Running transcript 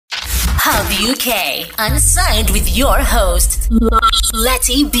Hub UK, Unsigned with your host,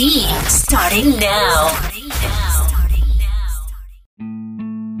 Letty B. Starting now.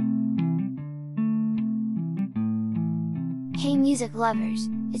 Hey music lovers,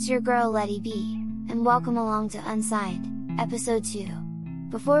 it's your girl Letty B, and welcome along to Unsigned, Episode 2.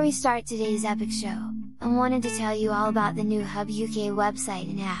 Before we start today's epic show, I wanted to tell you all about the new Hub UK website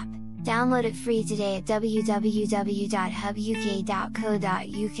and app. Download it free today at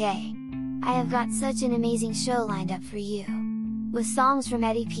www.hubuk.co.uk. I have got such an amazing show lined up for you. With songs from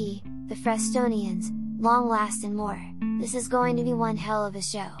Eddie P, the Frestonians, Long Last and more, this is going to be one hell of a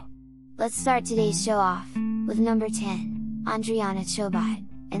show. Let's start today's show off, with number 10, Andriana Chobot,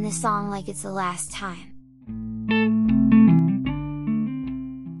 and the song Like It's the Last Time.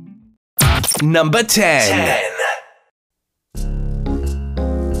 Number 10.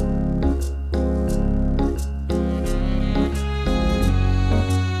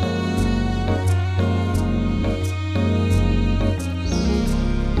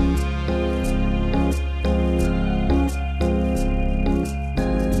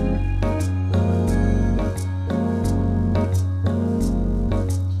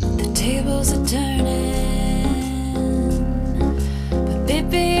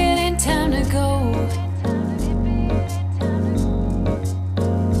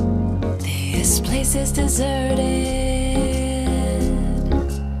 Is deserted,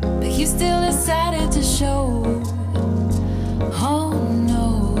 but you still decided to show. Oh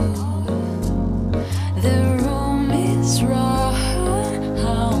no, the room is round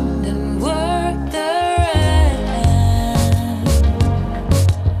and worth the rent.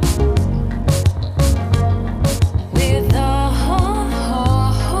 With all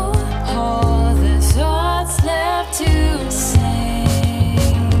the thoughts left to say.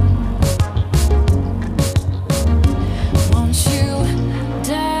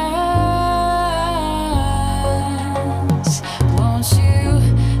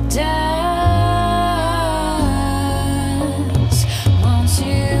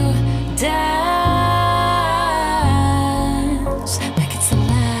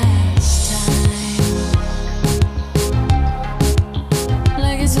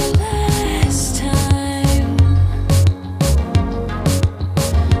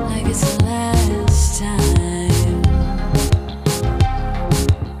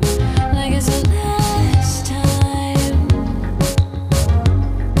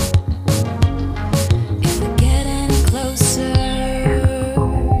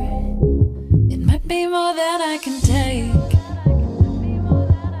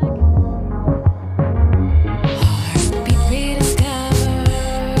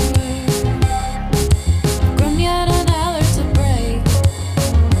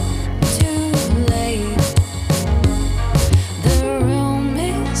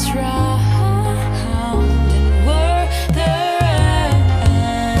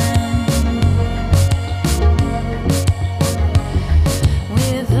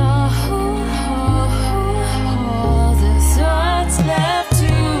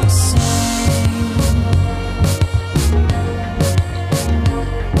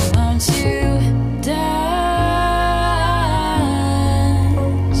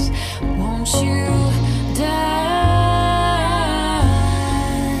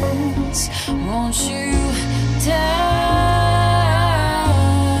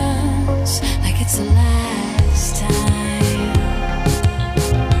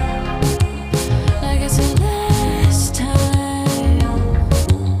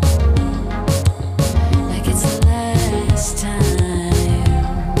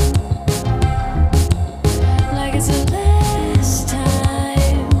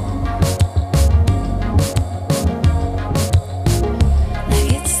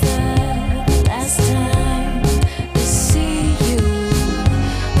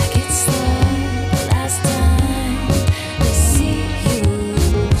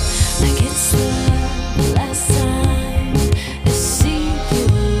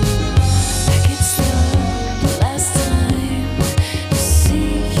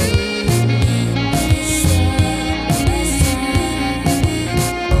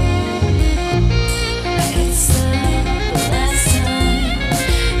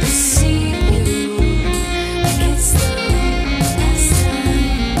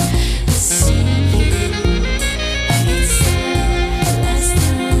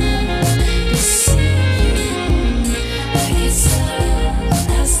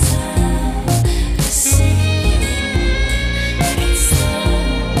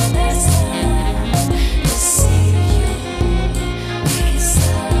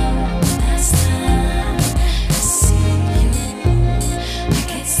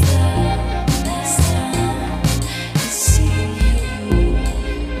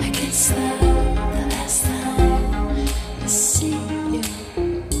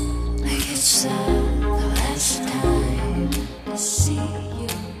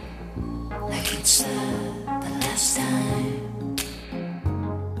 like it's the last time,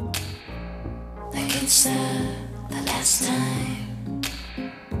 like it's the last time.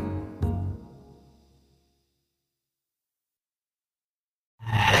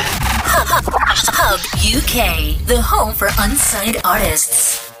 Hub UK, the home for unsigned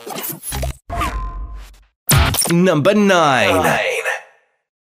artists. Number 9.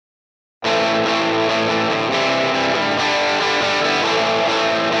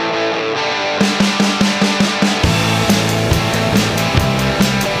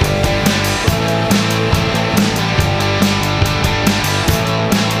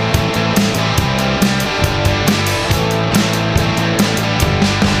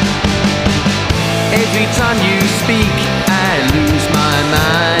 Every time you speak, I lose my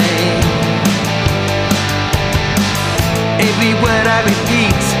mind. Every word I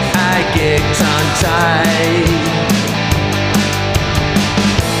repeat, I get tongue-tied.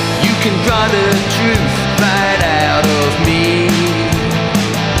 You can draw the truth right out of me.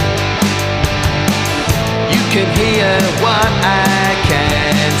 You can hear what I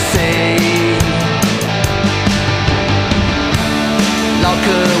can say. Lock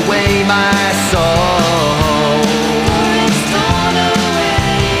away my soul. It's torn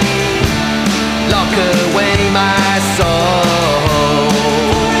away. Lock away my soul.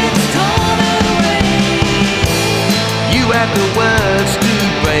 It's torn away. You have the words to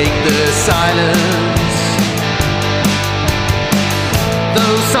break the silence.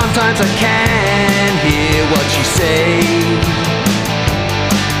 Though sometimes I can't hear what you say.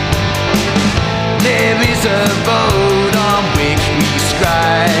 There is a road on which we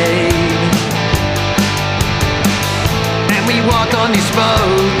scribe, and we walk on this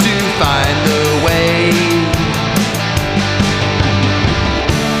road to find the way.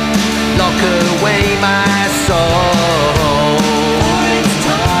 Lock away my soul. It's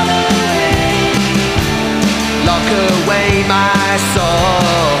torn away. Lock away my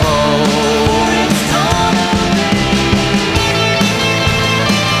soul. It's torn away.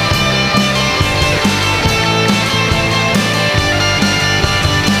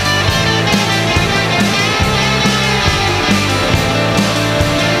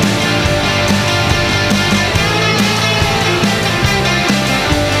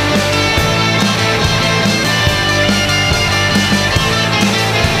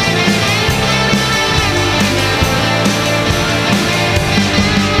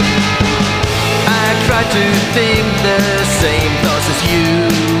 I try to think the same thoughts as you,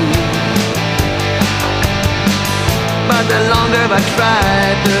 but the longer I try,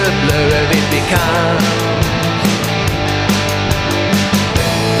 the blurrier it becomes.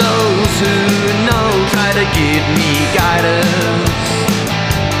 Those who know try to give me guidance,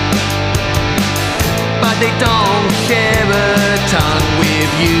 but they don't share a tongue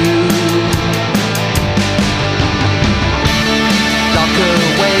with you. Lock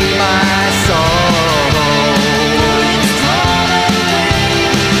away my soul.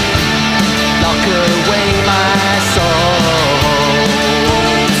 Lock away my soul.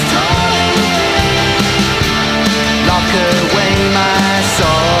 Lock away my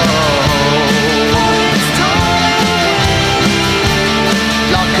soul.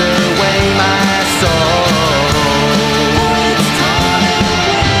 Lock away my soul.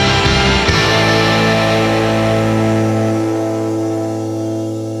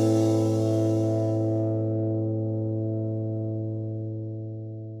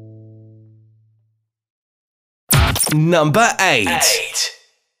 Number 8.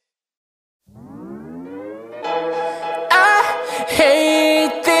 I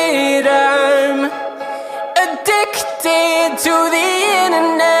hate that I'm addicted to the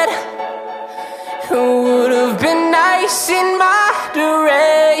internet. Who would have been nice in moderation?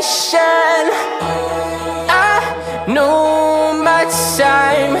 I know my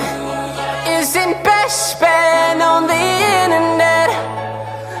time isn't best spent on the internet,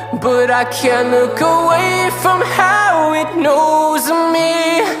 but I can't look away from how it knows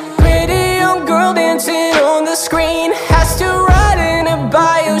me. Pretty young girl dancing on the screen has to write in a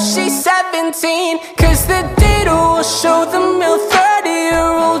bio she's 17, cause the data will show the male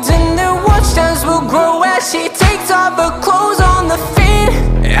 30-year-olds and their watch times will grow as she takes off her clothes on the feed.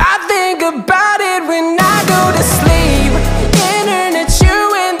 I think about it when I go to sleep. Internet's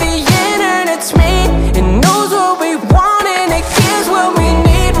you and the internet's me. It knows what we want and it gives what we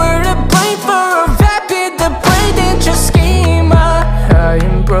need. We're to blame for a rapid, the brain interest schema. I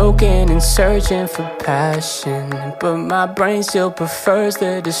am broken and searching for passion, but my brain still prefers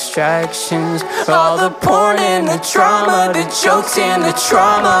the distractions. All the porn and the drama, the jokes and the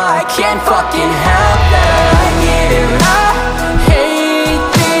trauma, I can't fucking help that. I get it. I hate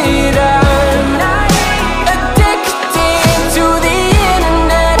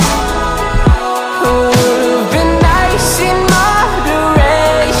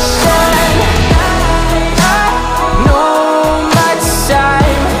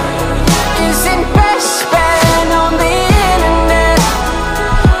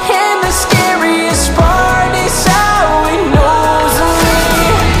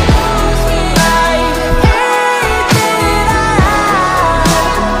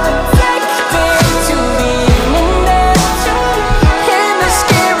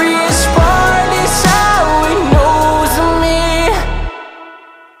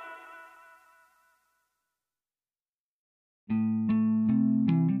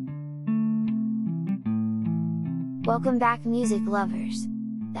Welcome back music lovers!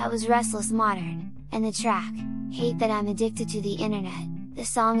 That was Restless Modern, and the track, Hate That I'm Addicted to the Internet. This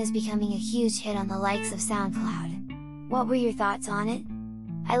song is becoming a huge hit on the likes of SoundCloud. What were your thoughts on it?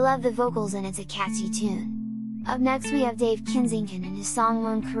 I love the vocals and it's a catchy tune. Up next we have Dave Kensington and his song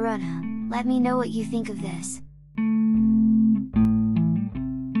Lone Corona. Let me know what you think of this.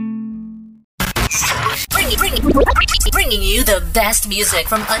 Bringing you the best music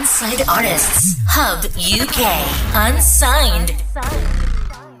from unsigned artists. Hub UK. Unsigned.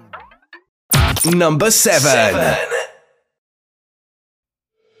 Number 7.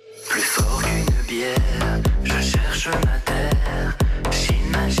 Plus fort qu'une bière, je cherche ma terre. Chine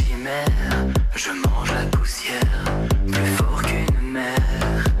ma chimère, je mange la poussière. Plus fort qu'une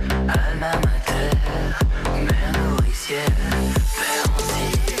mère, alma mater, mère nourricière, père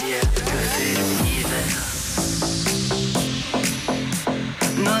ancilière, que fait l'univers.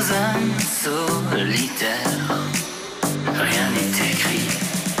 Nos âmes solitaires, rien n'est écrit.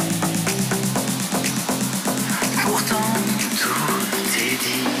 Pourtant tout est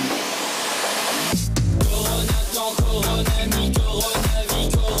dit. Coronatan, coronami, coronavi,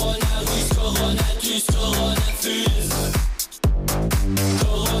 coronavirus, coronatus, coronafuse.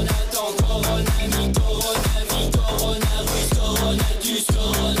 Coronatan, coronami, coronavi, coronavirus, coronatus,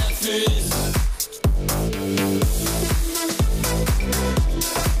 coronafuse.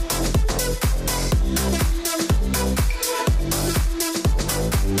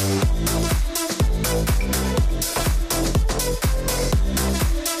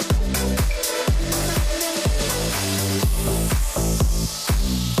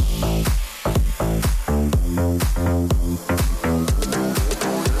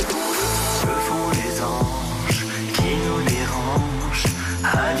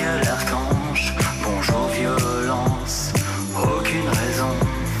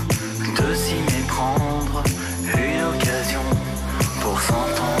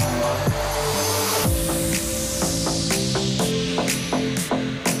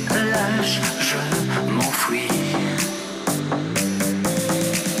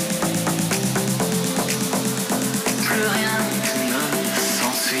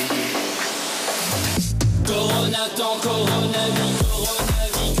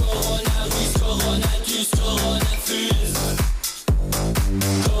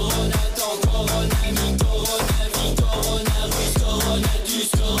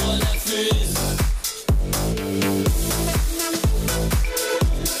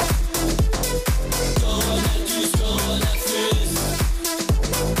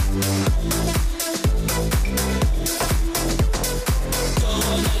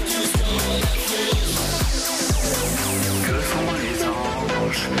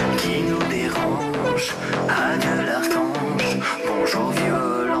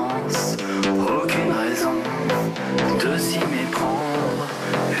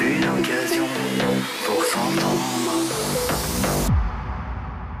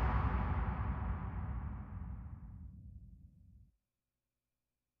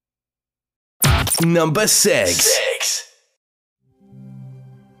 Number 6.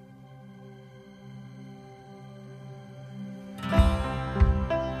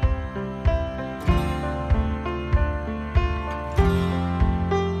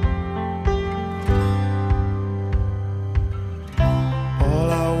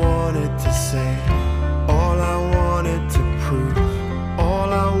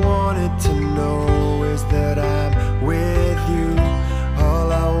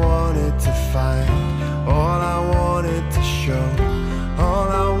 All I wanted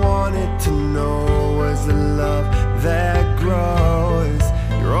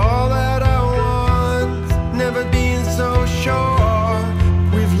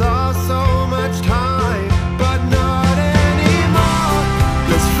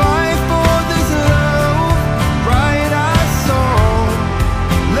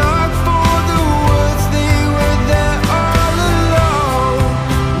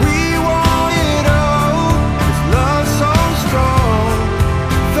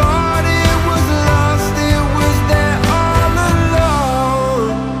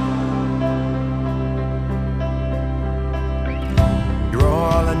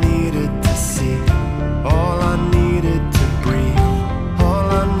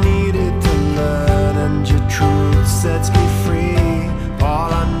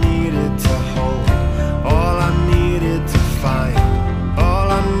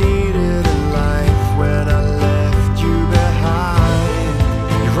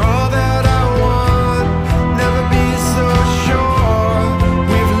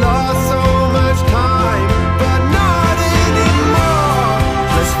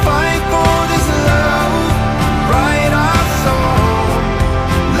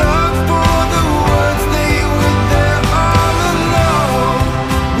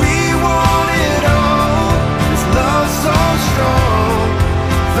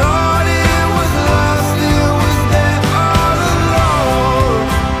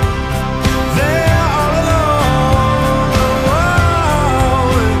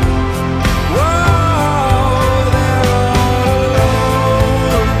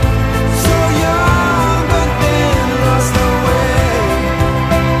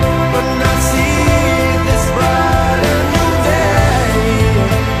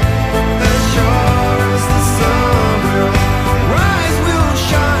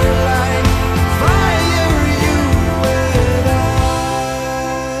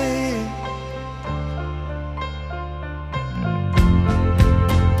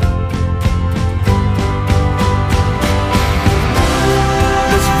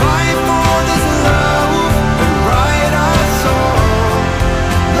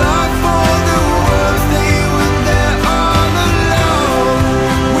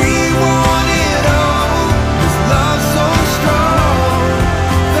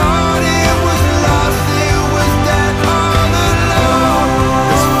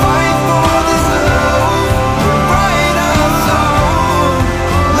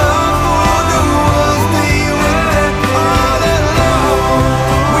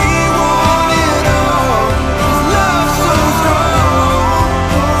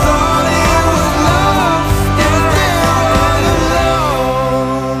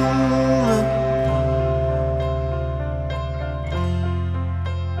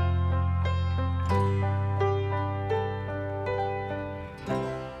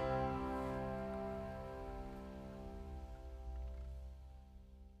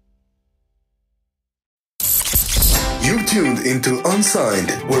tuned into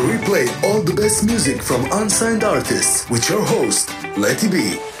Unsigned, where we play all the best music from unsigned artists with your host, Letty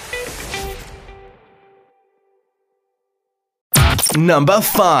B. Number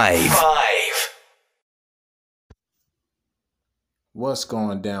 5. What's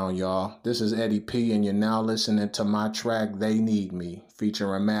going down, y'all? This is Eddie P, and you're now listening to my track, They Need Me,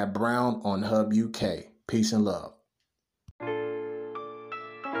 featuring Matt Brown on Hub UK. Peace and love.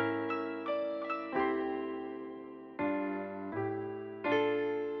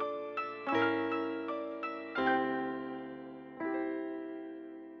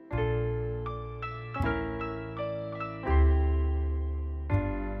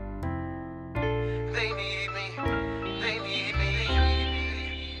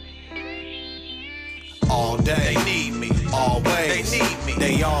 All day, they need me, always, they need me,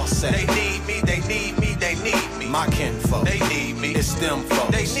 they all say, they need me, they need me, they need me, my kinfolk, they need me, it's them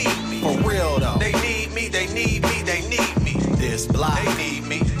folks, they need me, for real though, they need me, they need me, they need me, this block, they need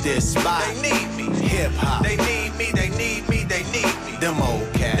me, this spot, they need me, hip hop, they need me, they need me, they need me, them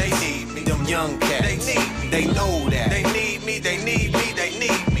old cats, they need me, them young cats, they need me, they know that, they need me, they need me, they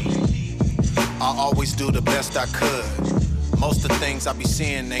need me. I always do the best I could, most of the things I be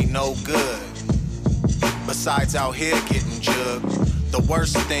seeing ain't no good. Besides out here getting jugged, the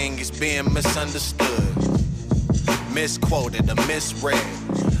worst thing is being misunderstood, misquoted or misread,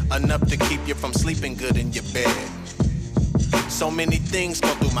 enough to keep you from sleeping good in your bed. So many things go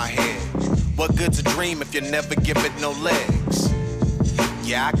through my head. What good's a dream if you never give it no legs?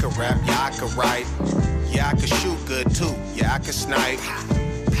 Yeah, I could rap, yeah, I could write, yeah, I could shoot good too, yeah, I could snipe,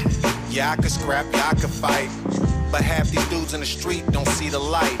 yeah, I could scrap, yeah, I could fight, but half these dudes in the street don't see the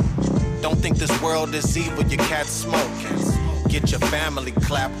light. Don't think this world is evil, your cat's smoking. Get your family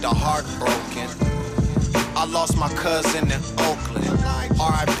clapped or heartbroken. I lost my cousin in Oakland.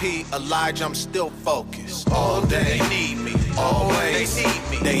 R.I.P. Elijah, I'm still focused. All day, they need me, always, they need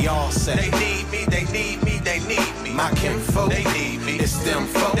me, they all say, they need me, they need me, they need me, my kinfolk, they need me, it's them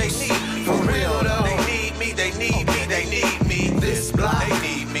folks, they need me, for real though, they need me, they need me, they need me, this block, they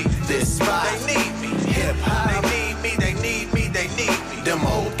need me, this spot, they need me, hip hop, they need me, they need me, they need me, them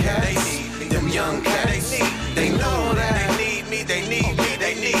old cats, they need me, them young cats, they know that, they need me, they need me,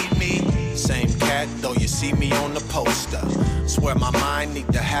 they need me. Same cat, though you see me on the poster. Swear my mind need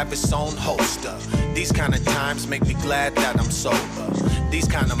to have its own holster. These kind of times make me glad that I'm sober. These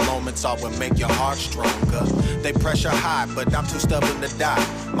kind of moments are what make your heart stronger. They pressure high, but I'm too stubborn to die.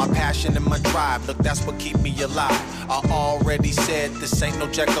 My passion and my drive, look, that's what keep me alive. I already said this ain't no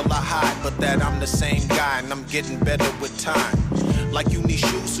Jekyll or Hyde, but that I'm the same guy and I'm getting better with time. Like you need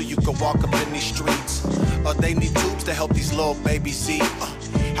shoes so you can walk up in these streets, or they need tubes to help these little babies see.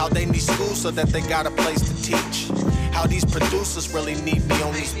 How they need school so that they got a place to teach. How these producers really need me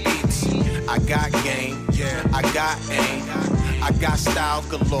on these beats. I got game, yeah, I got aim, I got style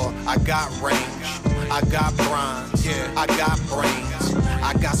galore, I got range, I got bronze, yeah, I got brains,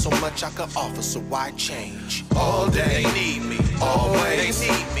 I got so much I could offer, so why change? All day, they need me, always, they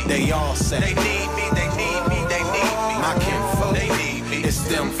need me, they all say, they need me, they need me, they need me, my kinfolk, they need me, it's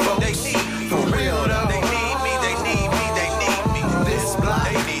them folks, they need me, for real though, they need me, they need me, they need me, this block,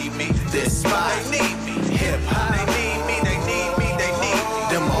 they need me, this spot, they need me, hip hop, they need me, they need me, they need me,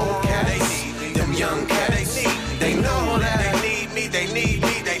 them old cats, they need me, them young cats, they need me, they know that, they need me, they need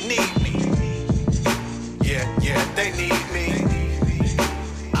me, they need me, yeah, yeah, they need me,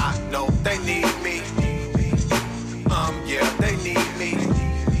 I know they need me, yeah, they need me,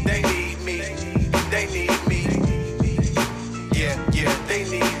 they need me, they need me, yeah, yeah, they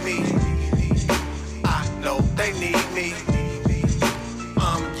need me, I know they need me,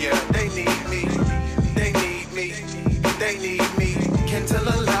 yeah, they need me, they need me, they need me. Can tell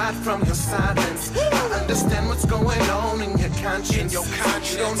a lot from your silence. I understand what's going on in your conscience. In your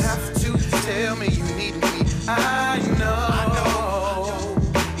conscience. You don't have to tell me you need me. I know.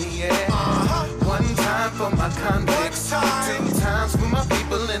 Yeah. One time for my convicts. 10 times for my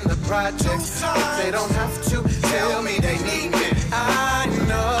people in the projects. If they don't have to tell me they need me. I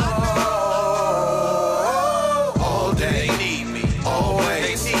know. All day. They need me.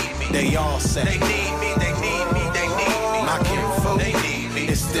 Always. They need me. They all say. They need me. They need me. They need me. My kinfolk. They need me.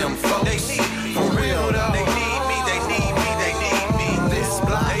 It's them folks. They need me. For real though. They need me. They need me. They need me. This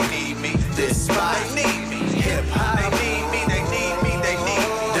block. They need me. This spot. They need me. Hip hop. They need me. They need me. They need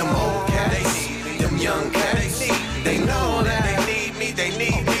me. Them old cats. They need me. Them young cats. They need me. They know that. They need me. They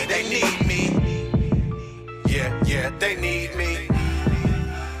need me. They need me. Yeah, yeah. They need me.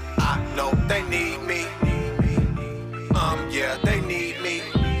 I know they need me. Yeah, they need me.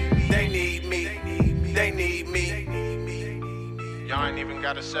 They need me. They need me. Y'all ain't even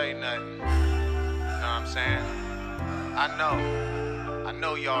gotta say nothing. Know what I'm saying? I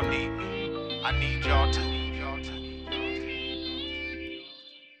know y'all need me. I need y'all too.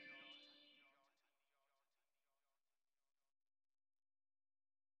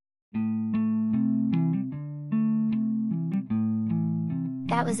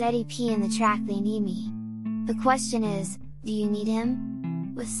 That was Eddie P in the track They Need Me. The question is, do you need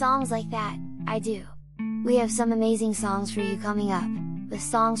him? With songs like that, I do. We have some amazing songs for you coming up, with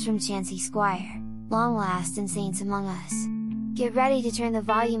songs from Chancey Squire, Long Last and Saints Among Us. Get ready to turn the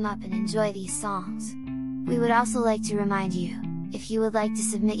volume up and enjoy these songs. We would also like to remind you, if you would like to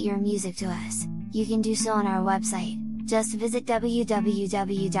submit your music to us, you can do so on our website. Just visit www.hubuk.co.uk,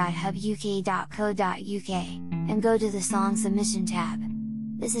 and go to the Song Submission tab.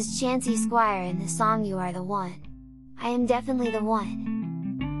 This is Chancey Squire and the song You Are the One. I am definitely the one.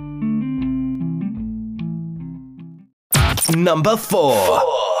 Number 4.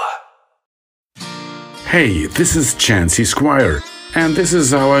 Hey, this is Chancey Squire, and this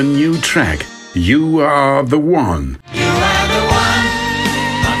is our new track, You Are the One. You are the one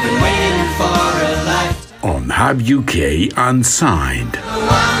I've been waiting for a life. On Hub UK Unsigned. The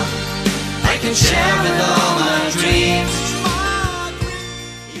one I can share with all my dreams.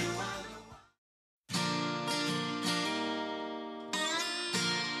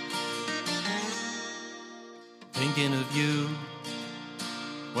 Thinking of you,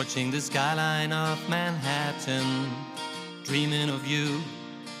 watching the skyline of Manhattan, dreaming of you,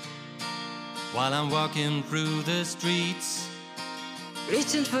 while I'm walking through the streets,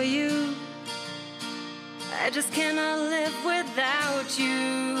 reaching for you. I just cannot live without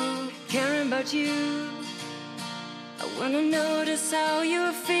you, caring about you. I wanna notice how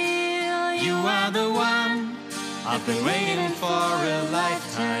you feel. You are the one I've been waiting for a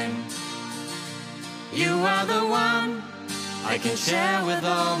lifetime. You are the one I can share with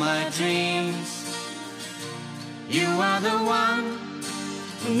all my dreams. You are the one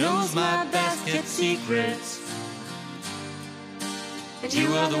who knows my best kept secrets. And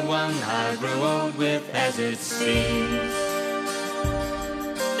you are the one I grow old with, as it seems.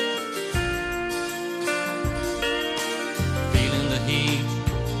 Feeling the heat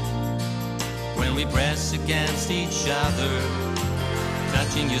when we press against each other,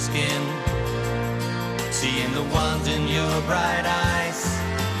 touching your skin, seeing the wonder in your bright eyes,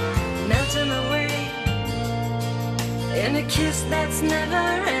 Melting away in a kiss that's never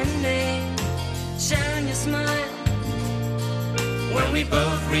ending, sharing your smile when we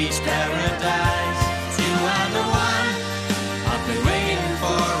both reach paradise. You are the one I've been waiting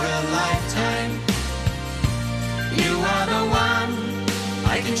for a lifetime. You are the one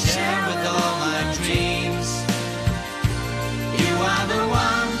I can share with all my dreams. You are the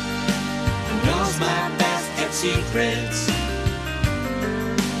one who knows my best kept secrets.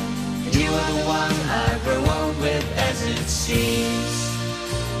 You are the one I grow old with, as it seems.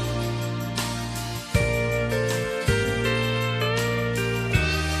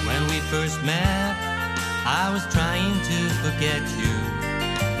 When we first met, I was trying to forget you,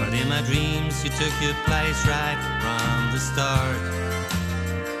 but in my dreams you took your place right from the start.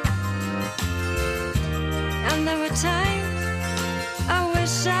 And there were times I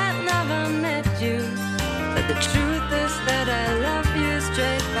wish I'd never met you, but the truth is that I love you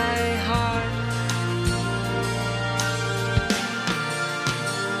straight by heart.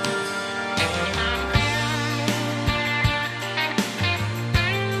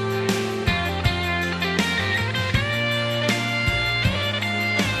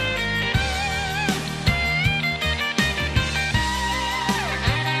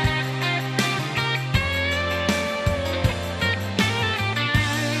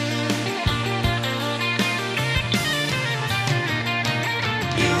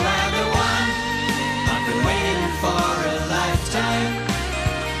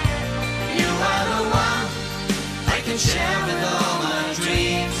 Share with all my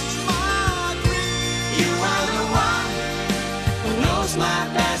dreams. You are the one who knows my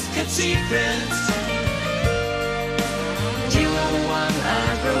best kept secrets. You are the one I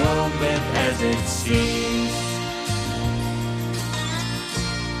grow old with, as it seems.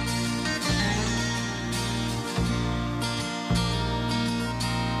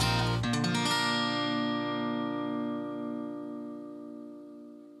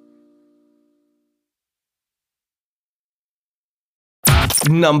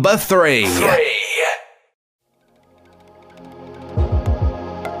 Number 3.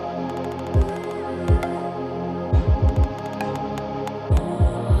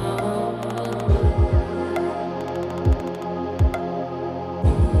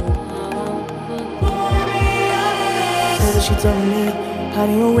 She told me,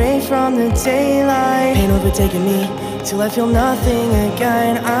 hiding away from the daylight, ain't overtaking me. till I feel nothing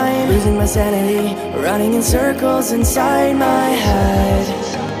again. I'm losing my sanity, running in circles inside my head.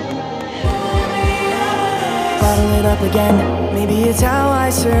 Bottle it up again, maybe it's how I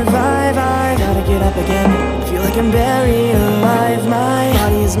survive. I gotta get up again, feel like I'm buried alive. My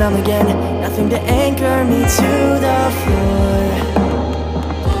body is numb again, nothing to anchor me to the floor.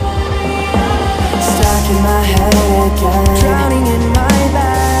 Stuck in my head again, drowning in my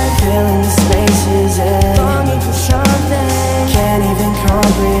bed, filling the spaces in, longing for something, can't even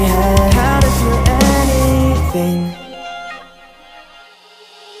comprehend how to feel anything.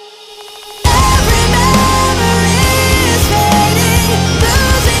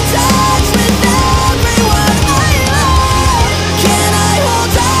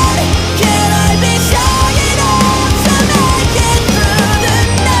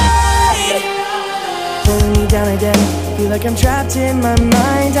 Feel like I'm trapped in my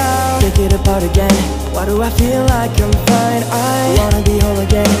mind. I'll pick it apart again. Why do I feel like I'm fine? I wanna be whole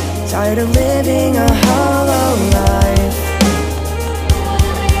again, tired of living a hollow life.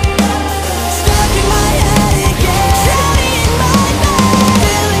 Stuck in my head again, drowning in my bed,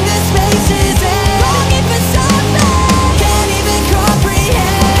 filling the spaces in, longing for something, can't even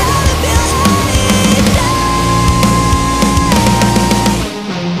comprehend how to feel anything.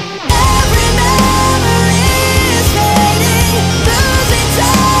 Every memory is fading, losing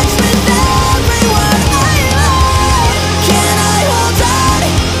touch with everyone I love. Can I hold on?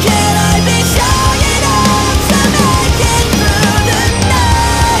 Can I be strong enough to make it through the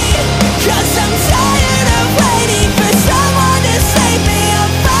night? 'Cause I'm tired of waiting for someone to save me.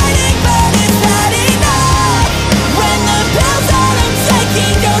 I'm fighting, but is that enough? When the pills that I'm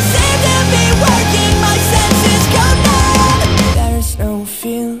taking don't seem to be working, my senses go numb. There's no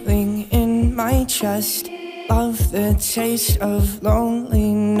feeling in my chest of the taste of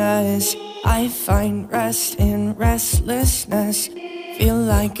loneliness. I find rest in restlessness, feel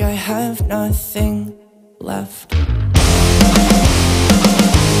like I have nothing left.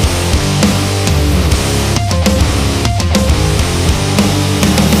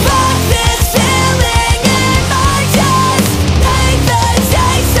 Fuck this feeling in my chest, hate the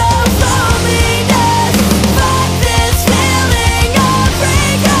taste of loneliness. Fuck this feeling of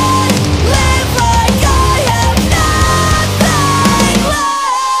regret, live like I have nothing left.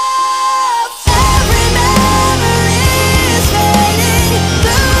 Every memory is fading,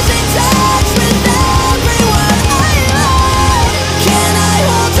 losing touch with everyone I love. Can I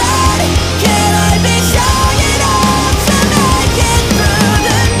hold on? Can I be strong enough to make it through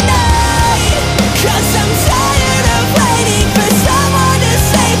the night? 'Cause I'm tired of waiting for someone to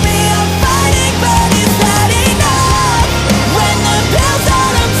save me. I'm fighting, but is that enough? When the pills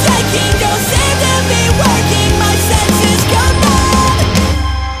that I'm taking don't seem to be working, my senses go numb.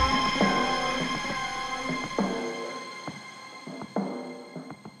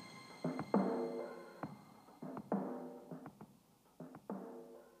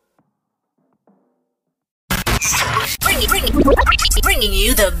 Bringing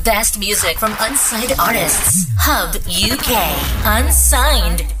you the best music from unsigned artists. Hub UK.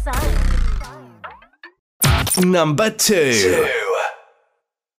 Unsigned. Number 2.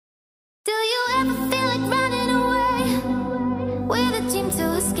 Do you ever feel like running away with a dream to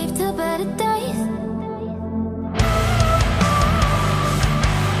escape to better days?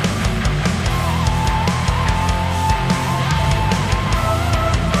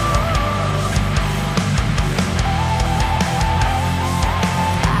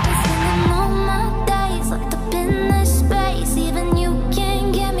 I've been spending all my days locked up in this space, even you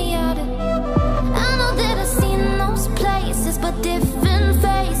can't get me out of. I know that I've seen those places, but different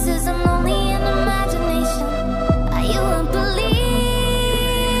faces. I'm only in imagination. You won't believe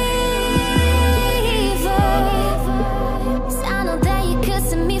it. 'Cause I know that you could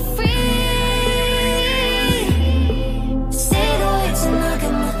set me free. Say the words and I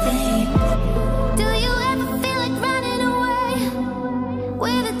got nothing. Do you ever feel like running away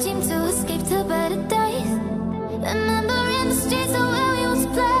with a dream to escape to better days? Remembering the streets of where we once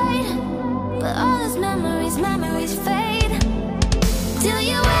played, but all those memories fade. Do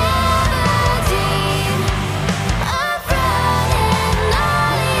you ever dream of running or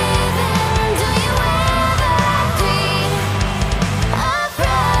leaving? Do you ever dream of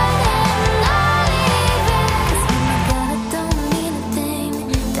running or leaving? 'Cause when I gotta don't mean a thing,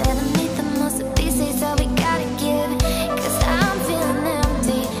 better make the most of these days that we gotta give. 'Cause I'm feeling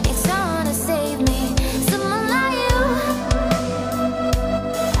empty, need someone to save me, someone like you.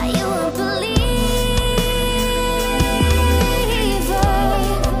 You won't believe it.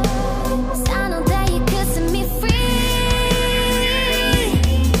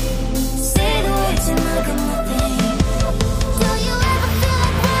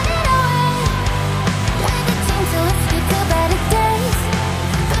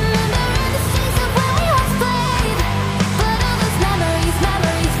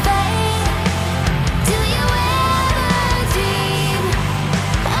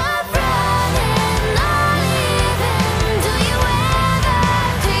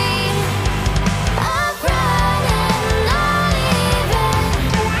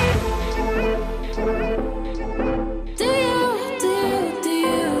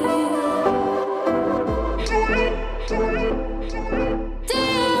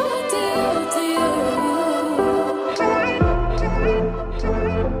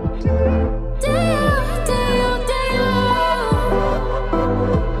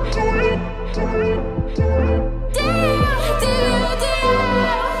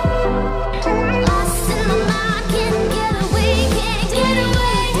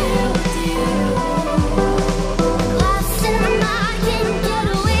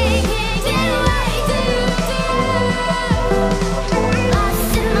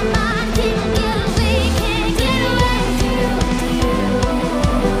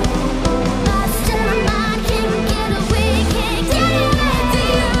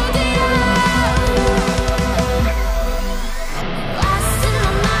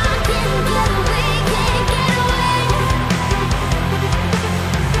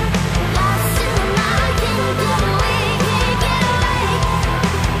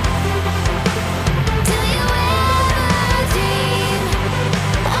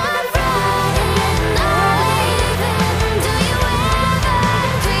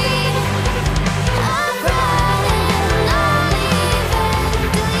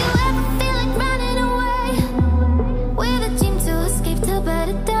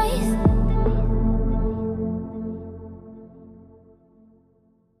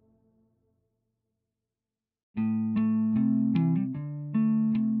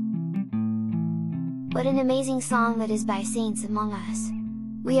 What an amazing song that is by Saints Among Us!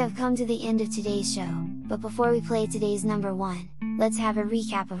 We have come to the end of today's show, but before we play today's number 1, let's have a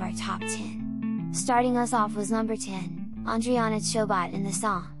recap of our top 10. Starting us off was number 10, Andriana Chobot in the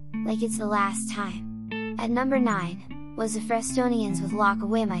song, Like It's the Last Time. At number 9, was the Frestonians with Lock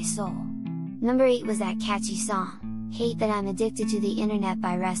Away My Soul. Number 8 was that catchy song, Hate That I'm Addicted to the Internet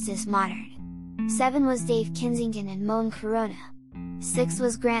by Restus Modern. 7 was Dave Kensington and Moan Corona. 6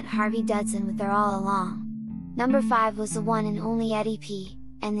 was Grant Harvey Dudson with They're All Along. Number 5 was the one and only Eddie P,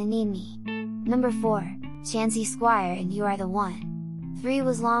 and the Need Me. Number 4, Chancey Squire and You Are the One. 3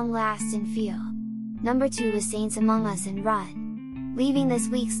 was Long Last and Feel. Number 2 was Saints Among Us and Run. Leaving this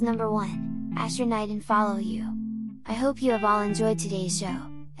week's number 1, Asher Knight and Follow You. I hope you have all enjoyed today's show,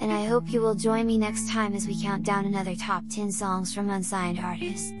 and I hope you will join me next time as we count down another top 10 songs from unsigned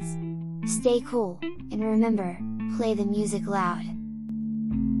artists. Stay cool, and remember, play the music loud.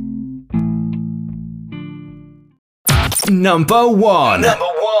 Number 1.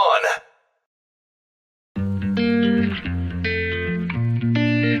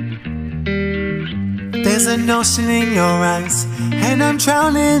 There's an ocean in your eyes, and I'm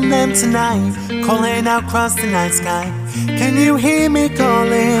drowning in them tonight, calling out across the night sky. Can you hear me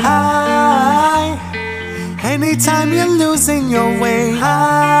calling? Hi. Anytime you're losing your way,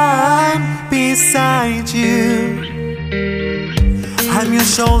 I'm beside you. I'm your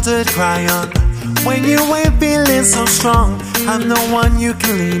shoulder to cry on when you ain't feeling so strong. I'm the one you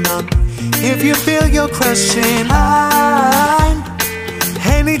can lean on if you feel you're crushing.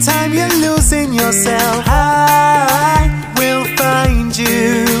 Anytime you're losing yourself, I will find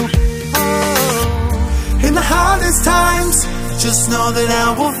you. In the hardest times, just know that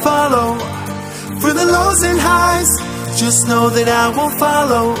I will follow. Through the lows and highs, just know that I will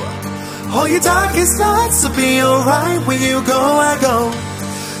follow. All your darkest nights will be alright. Where you go, I go.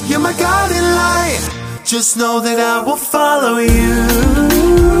 You're my guiding light. Just know that I will follow you.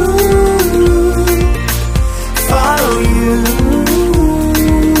 Follow you.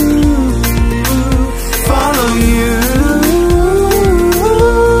 Follow you.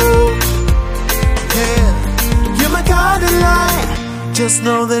 Yeah. You're my guiding light. Just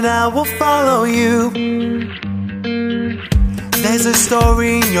know that I will follow you. There's a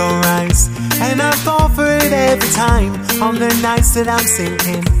story in your eyes, and I fall for it every time. On the nights that I'm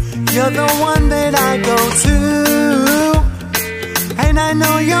sinking, you're the one that I go to. And I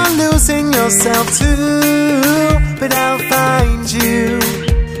know you're losing yourself too, but I'll find you.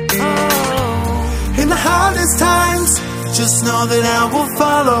 In the hardest times, just know that I will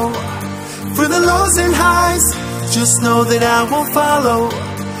follow. Through the lows and highs, just know that I will follow.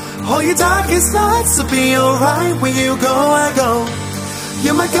 All your darkest nights will be alright. Where you go, I go.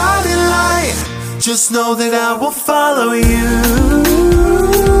 You're my guiding light. Just know that I will follow you.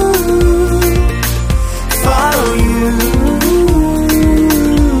 Follow you.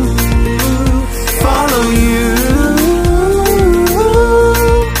 Follow you.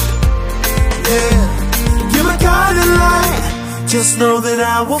 Yeah. You're my guiding light. Just know that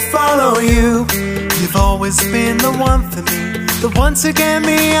I will follow you. You've always been the one for me, the one to get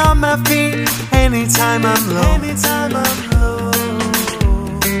me on my feet. Anytime I'm low,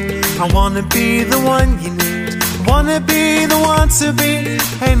 I wanna be the one you need. Wanna be the one to be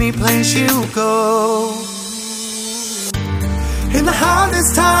any place you go. In the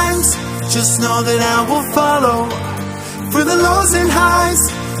hardest times, just know that I will follow. Through the lows and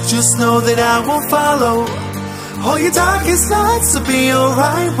highs, just know that I will follow. All your darkest nights will be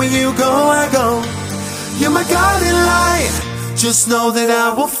alright. Where you go, I go. You're my guiding light. Just know that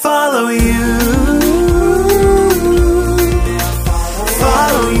I will follow you.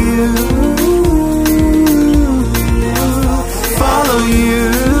 Follow you. Follow you.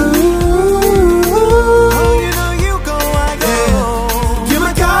 Oh, you know you go, I go. Yeah. You're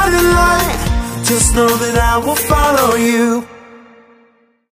my guiding light. Just know that I will follow you.